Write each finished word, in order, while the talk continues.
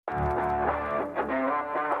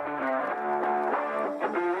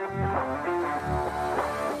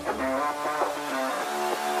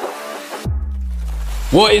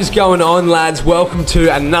What is going on, lads? Welcome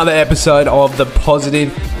to another episode of the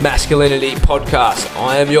Positive Masculinity Podcast.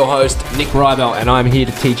 I am your host, Nick Rybel, and I'm here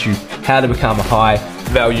to teach you how to become a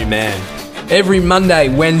high-value man. Every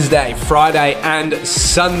Monday, Wednesday, Friday, and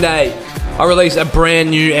Sunday, I release a brand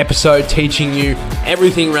new episode teaching you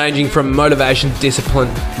everything ranging from motivation, discipline,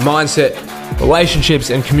 mindset, relationships,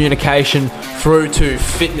 and communication through to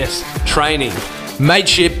fitness, training,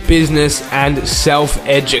 mateship, business, and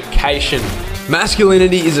self-education.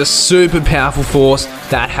 Masculinity is a super powerful force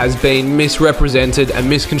that has been misrepresented and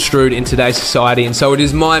misconstrued in today's society, and so it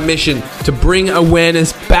is my mission to bring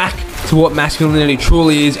awareness back to what masculinity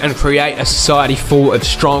truly is and create a society full of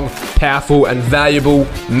strong, powerful, and valuable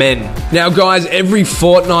men. Now, guys, every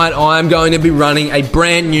fortnight I am going to be running a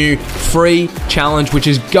brand new free challenge which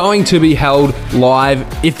is going to be held live.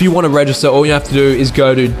 If you want to register, all you have to do is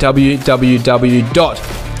go to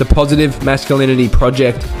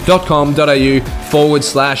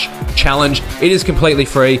thepositivemasculinityproject.com.au/challenge. It is completely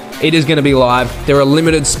free. It is going to be live. There are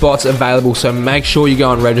limited spots available, so make sure you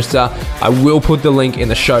go and register. I will put the link in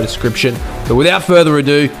the show description. But without further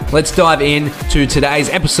ado, let's dive into today's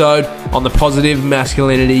episode on the Positive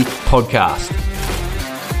Masculinity Podcast.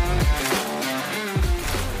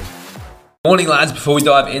 Morning, lads. Before we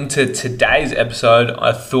dive into today's episode,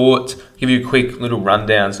 I thought I'd give you a quick little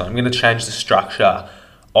rundown. So I'm going to change the structure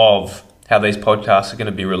of how these podcasts are going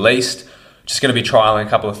to be released. Just going to be trialing a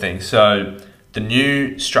couple of things. So the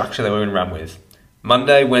new structure that we're going to run with: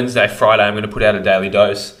 Monday, Wednesday, Friday, I'm going to put out a daily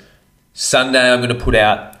dose. Sunday, I'm going to put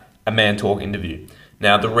out a Man Talk interview.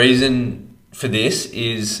 Now, the reason for this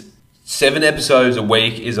is 7 episodes a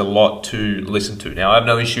week is a lot to listen to. Now, I have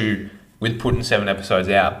no issue with putting 7 episodes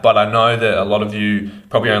out, but I know that a lot of you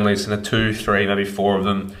probably only listen to 2, 3, maybe 4 of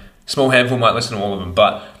them. A small handful might listen to all of them,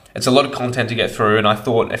 but it's a lot of content to get through, and I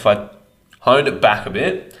thought if I honed it back a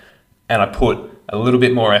bit and I put a little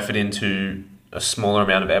bit more effort into a smaller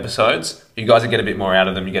amount of episodes, you guys will get a bit more out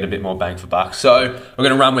of them, you get a bit more bang for buck. So we're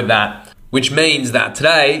going to run with that, which means that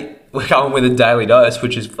today we're going with a daily dose,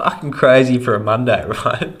 which is fucking crazy for a Monday,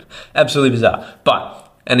 right? Absolutely bizarre.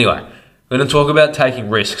 But anyway, we're going to talk about taking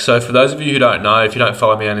risks. So for those of you who don't know, if you don't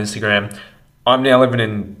follow me on Instagram, I'm now living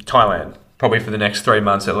in Thailand, probably for the next 3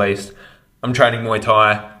 months at least. I'm training Muay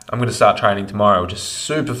Thai. I'm going to start training tomorrow, which is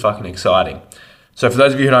super fucking exciting. So for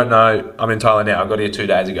those of you who don't know, I'm in Thailand now. I got here 2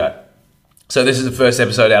 days ago. So this is the first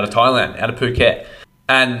episode out of Thailand, out of Phuket.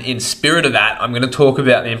 And in spirit of that, I'm going to talk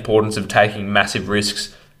about the importance of taking massive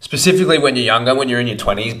risks, specifically when you're younger, when you're in your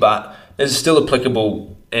 20s, but it's still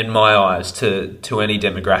applicable in my eyes to any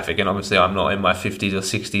demographic. And obviously I'm not in my 50s or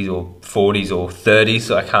 60s or 40s or 30s,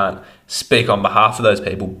 so I can't speak on behalf of those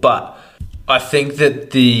people. But I think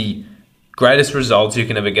that the greatest results you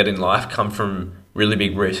can ever get in life come from really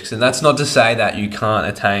big risks. And that's not to say that you can't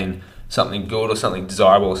attain something good or something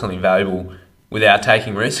desirable or something valuable without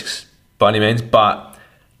taking risks by any means, but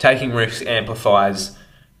taking risks amplifies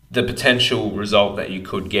the potential result that you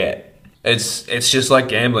could get. It's just like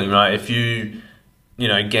gambling, right? If you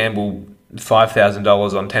gamble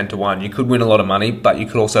 $5,000 on 10 to 1, you could win a lot of money, but you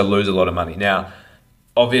could also lose a lot of money. Now,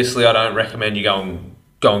 obviously I don't recommend you go and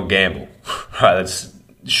gamble, right? That's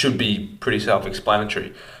should be pretty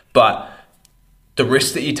self-explanatory. But the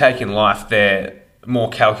risks that you take in life, they're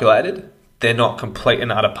more calculated. They're not complete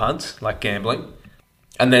and utter punts like gambling.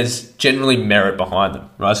 And there's generally merit behind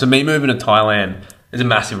them, right? So me moving to Thailand is a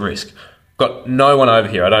massive risk. Got no one over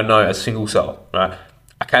here. I don't know a single soul, right?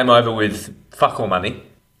 I came over with fuck all money.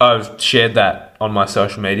 I've shared that on my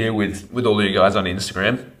social media with all of you guys on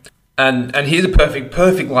Instagram. And here's a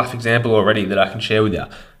perfect life example already that I can share with you.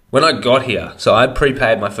 When I got here, so I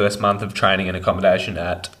prepaid my first month of training and accommodation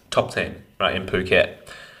at Top Team, right, in Phuket.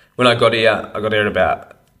 When I got here at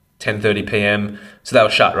about 10:30 p.m, so they were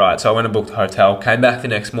shut, right? So I went and booked a hotel, came back the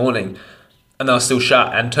next morning, and they were still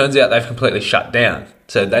shut. And turns out they've completely shut down.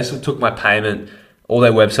 So they still took my payment, all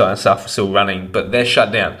their website and stuff was still running, but they're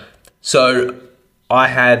shut down. So I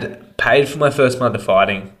had paid for my first month of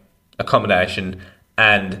fighting, accommodation,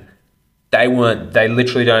 and they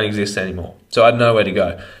literally don't exist anymore. So I had nowhere to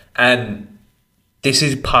go. And this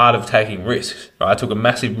is part of taking risks, right? I took a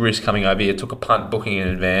massive risk coming over here, took a punt booking in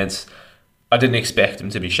advance. I didn't expect them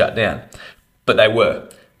to be shut down, but they were.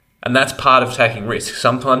 And that's part of taking risks.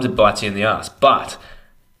 Sometimes it bites you in the ass, but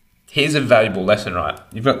here's a valuable lesson, right?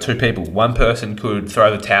 You've got 2 people. One person could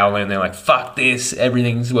throw the towel in. They're like, fuck this.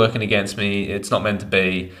 Everything's working against me. It's not meant to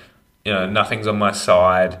be. Nothing's on my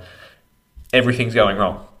side. Everything's going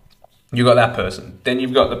wrong. You've got that person. Then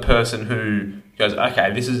you've got the person who goes,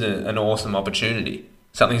 okay, this is an awesome opportunity.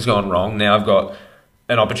 Something's gone wrong. Now I've got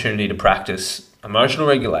an opportunity to practice emotional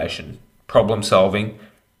regulation, problem solving,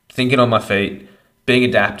 thinking on my feet, being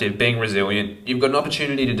adaptive, being resilient. You've got an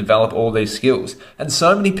opportunity to develop all these skills. And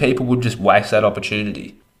so many people would just waste that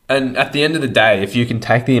opportunity. And at the end of the day, if you can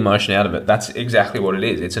take the emotion out of it, that's exactly what it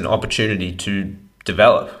is. It's an opportunity to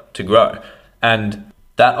develop, to grow. And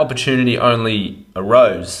that opportunity only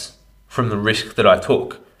arose from the risk that I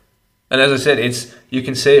took. And as I said, you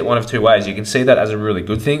can see it one of two ways. You can see that as a really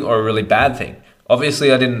good thing or a really bad thing.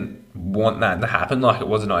 Obviously, I didn't want that to happen, like it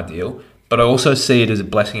wasn't ideal, but I also see it as a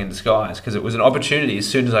blessing in disguise because it was an opportunity as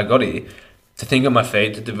soon as I got here to think on my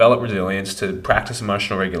feet, to develop resilience, to practice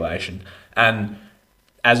emotional regulation. And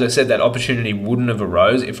as I said, that opportunity wouldn't have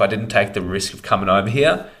arose if I didn't take the risk of coming over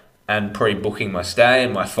here and pre-booking my stay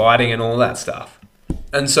and my fighting and all that stuff.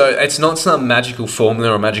 And so it's not some magical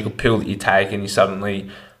formula or magical pill that you take and you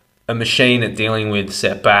suddenly a machine at dealing with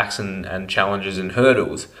setbacks and challenges and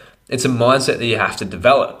hurdles. It's a mindset that you have to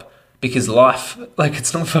develop because life,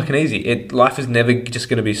 it's not fucking easy. Life is never just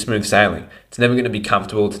going to be smooth sailing. It's never going to be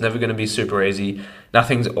comfortable. It's never going to be super easy.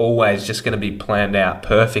 Nothing's always just going to be planned out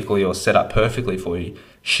perfectly or set up perfectly for you.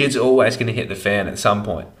 Shit's always going to hit the fan at some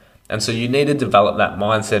point. And so you need to develop that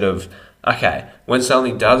mindset of, okay, when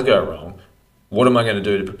something does go wrong, what am I going to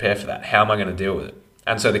do to prepare for that? How am I going to deal with it?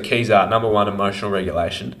 And so the keys are, number one, emotional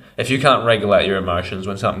regulation. If you can't regulate your emotions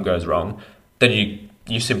when something goes wrong, then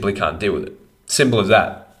you simply can't deal with it. Simple as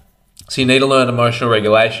that. So you need to learn emotional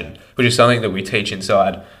regulation, which is something that we teach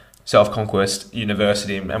inside Self-Conquest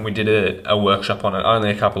University, and we did a workshop on it only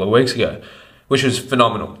a couple of weeks ago, which was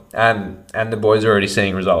phenomenal, and the boys are already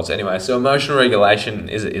seeing results. Anyway, so emotional regulation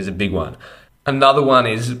is a big one. Another one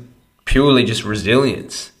is purely just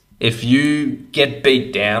resilience. If you get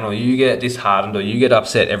beat down or you get disheartened or you get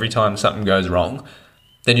upset every time something goes wrong,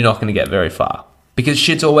 then you're not going to get very far. Because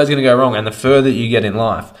shit's always going to go wrong, and the further you get in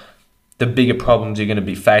life, the bigger problems you're going to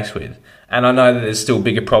be faced with. And I know that there's still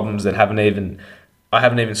bigger problems that I haven't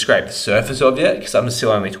even scraped the surface of yet, because I'm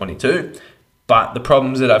still only 22. But the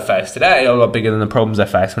problems that I face today are a lot bigger than the problems I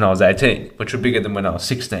faced when I was 18, which were bigger than when I was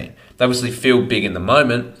 16. They obviously feel big in the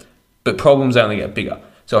moment, but problems only get bigger.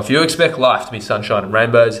 So if you expect life to be sunshine and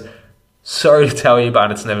rainbows, sorry to tell you,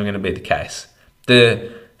 but it's never going to be the case.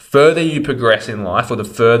 The further you progress in life, or the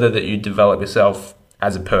further that you develop yourself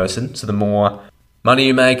as a person, so the more money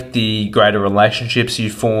you make, the greater relationships you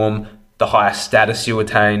form, the higher status you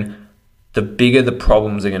attain, the bigger the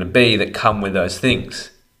problems are going to be that come with those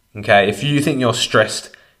things. Okay, if you think you're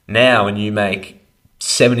stressed now and you make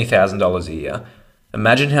 $70,000 a year,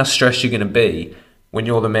 imagine how stressed you're going to be when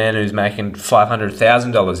you're the man who's making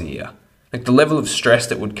 $500,000 a year. Like, the level of stress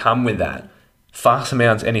that would come with that far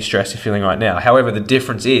surmounts any stress you're feeling right now. However, the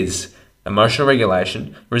difference is emotional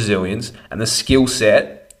regulation, resilience, and the skill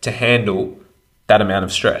set to handle that amount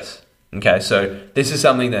of stress. Okay, so this is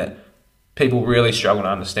something that people really struggle to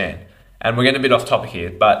understand. And we're getting a bit off topic here,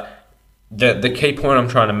 but the key point I'm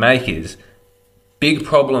trying to make is big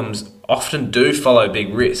problems often do follow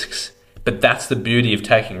big risks, but that's the beauty of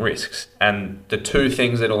taking risks. And the two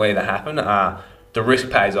things that will either happen are the risk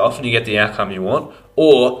pays off and you get the outcome you want,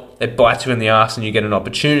 or it bites you in the ass and you get an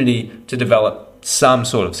opportunity to develop some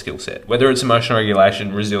sort of skill set, whether it's emotional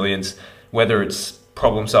regulation, resilience, whether it's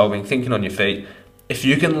problem solving, thinking on your feet. If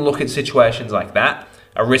you can look at situations like that,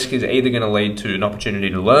 a risk is either going to lead to an opportunity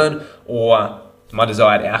to learn or my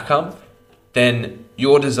desired outcome, then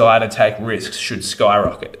your desire to take risks should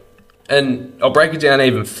skyrocket. And I'll break it down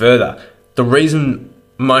even further. The reason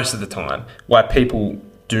most of the time why people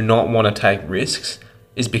do not want to take risks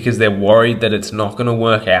is because they're worried that it's not going to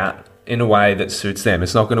work out in a way that suits them.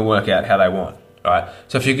 It's not going to work out how they want, right?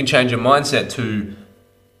 So if you can change your mindset to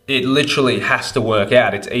it literally has to work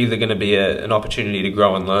out, it's either going to be an opportunity to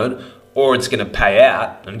grow and learn, or it's going to pay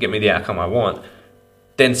out and get me the outcome I want,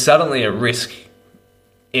 then suddenly a risk,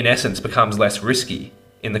 in essence, becomes less risky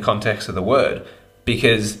in the context of the word,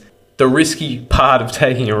 because the risky part of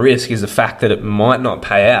taking a risk is the fact that it might not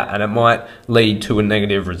pay out and it might lead to a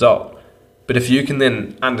negative result. But if you can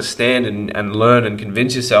then understand and learn and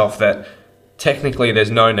convince yourself that technically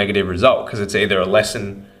there's no negative result because it's either a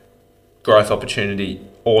lesson, growth opportunity,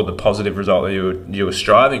 or the positive result that you were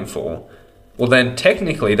striving for, well then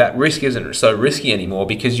technically that risk isn't so risky anymore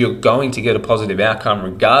because you're going to get a positive outcome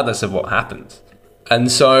regardless of what happens.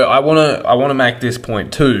 And so I want to make this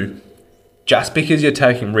point too. Just because you're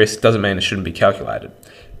taking risks doesn't mean it shouldn't be calculated.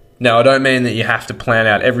 Now, I don't mean that you have to plan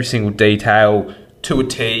out every single detail to a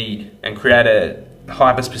T and create a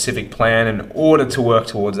hyper-specific plan in order to work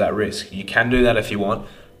towards that risk. You can do that if you want,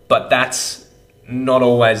 but that's not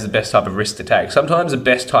always the best type of risk to take. Sometimes the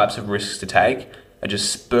best types of risks to take are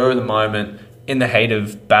just spur of the moment, in the heat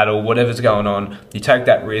of battle, whatever's going on. You take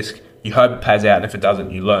that risk, you hope it pays out, and if it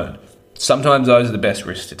doesn't, you learn. Sometimes those are the best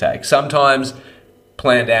risks to take. Sometimes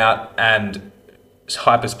planned out and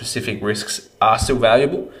hyper-specific risks are still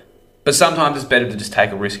valuable, but sometimes it's better to just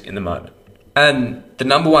take a risk in the moment. And the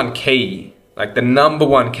number one key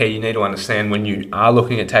you need to understand when you are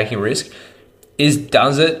looking at taking a risk is,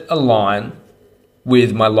 does it align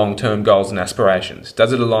with my long-term goals and aspirations?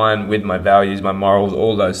 Does it align with my values, my morals,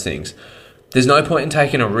 all those things? There's no point in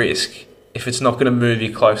taking a risk if it's not going to move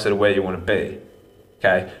you closer to where you want to be.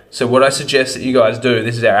 Okay, so what I suggest that you guys do,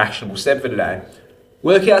 this is our actionable step for today,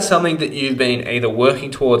 work out something that you've been either working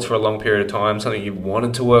towards for a long period of time, something you've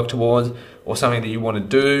wanted to work towards, or something that you want to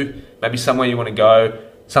do, maybe somewhere you want to go,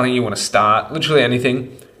 something you want to start, literally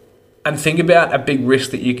anything, and think about a big risk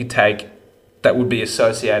that you could take that would be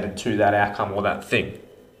associated to that outcome or that thing,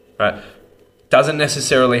 right? Doesn't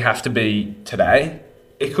necessarily have to be today.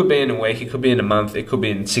 It could be in a week, it could be in a month, it could be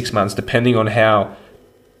in 6 months, depending on how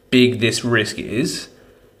big this risk is.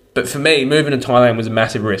 But for me, moving to Thailand was a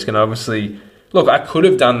massive risk, and obviously, look, I could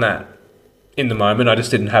have done that in the moment, I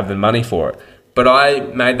just didn't have the money for it. But I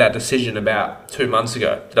made that decision about 2 months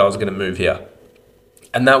ago that I was going to move here.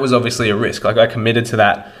 And that was obviously a risk. I committed to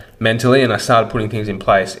that mentally, and I started putting things in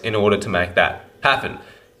place in order to make that happen.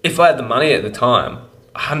 If I had the money at the time,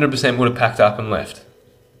 100% would have packed up and left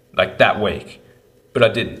that week, but I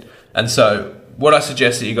didn't. And so what I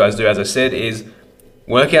suggest that you guys do, as I said, is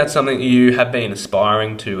work out something you have been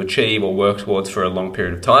aspiring to achieve or work towards for a long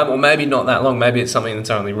period of time, or maybe not that long, maybe it's something that's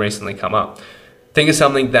only recently come up. Think of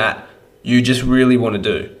something that you just really want to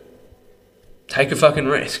do. Take a fucking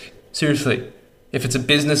risk. Seriously. If it's a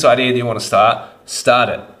business idea that you want to start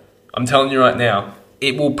it. I'm telling you right now,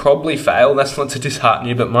 it will probably fail. That's not to dishearten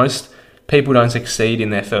you, but most people don't succeed in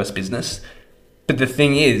their first business. But the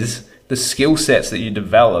thing is, the skill sets that you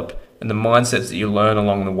develop and the mindsets that you learn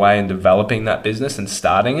along the way in developing that business and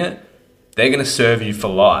starting it, they're going to serve you for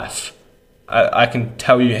life. I can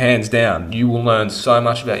tell you hands down, you will learn so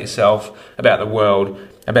much about yourself, about the world,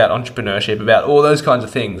 about entrepreneurship, about all those kinds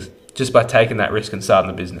of things just by taking that risk and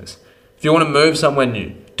starting a business. If you want to move somewhere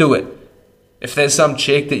new, do it. If there's some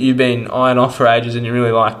chick that you've been eyeing off for ages and you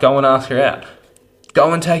really like, go and ask her out.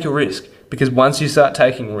 Go and take a risk, because once you start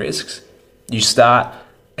taking risks, you start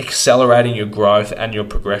accelerating your growth and your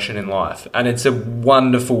progression in life. And it's a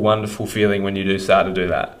wonderful, wonderful feeling when you do start to do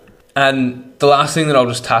that. And the last thing that I'll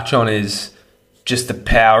just touch on is just the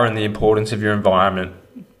power and the importance of your environment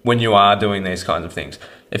when you are doing these kinds of things.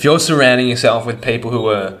 If you're surrounding yourself with people who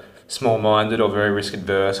are small-minded or very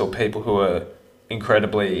risk-adverse, or people who are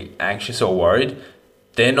incredibly anxious or worried,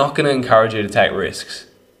 they're not going to encourage you to take risks.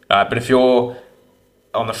 But if you're,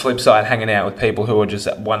 on the flip side, hanging out with people who are just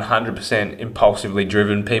 100% impulsively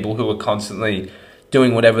driven, people who are constantly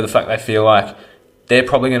doing whatever the fuck they feel like, they're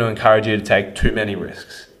probably going to encourage you to take too many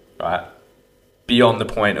risks, right? Beyond the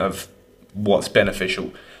point of what's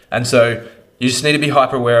beneficial. And so you just need to be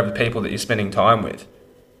hyper aware of the people that you're spending time with.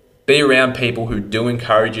 Be around people who do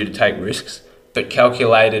encourage you to take risks, but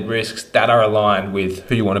calculated risks that are aligned with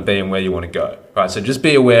who you want to be and where you want to go, right? So just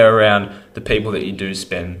be aware around the people that you do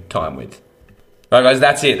spend time with. Right, guys,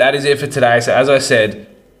 that's it. That is it for today. So as I said,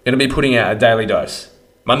 going to be putting out a daily dose.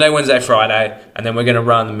 Monday, Wednesday, Friday, and then we're going to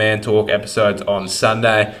run the Man Talk episodes on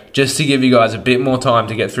Sunday, just to give you guys a bit more time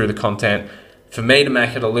to get through the content, for me to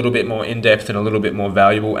make it a little bit more in-depth and a little bit more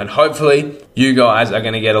valuable, and hopefully you guys are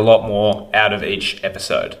going to get a lot more out of each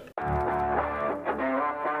episode.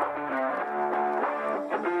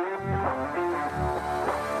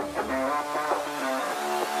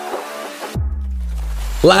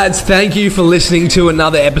 Lads, thank you for listening to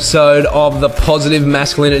another episode of the Positive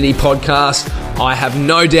Masculinity Podcast. I have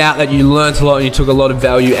no doubt that you learnt a lot and you took a lot of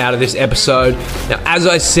value out of this episode. Now, as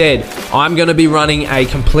I said, I'm going to be running a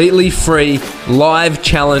completely free live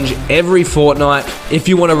challenge every fortnight. If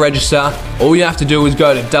you want to register, all you have to do is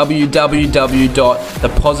go to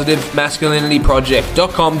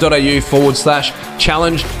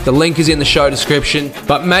www.thepositivemasculinityproject.com.au/challenge. The link is in the show description.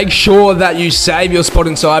 But make sure that you save your spot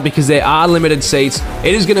inside, because there are limited seats.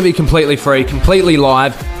 It is going to be completely free, completely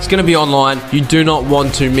live. It's going to be online. You do not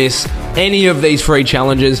want to miss any of these free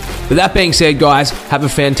challenges. With that being said, guys, have a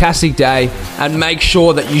fantastic day, and make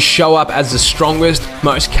sure that you show up as the strongest,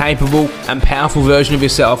 most capable and powerful version of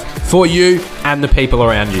yourself for you and the people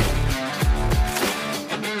around you.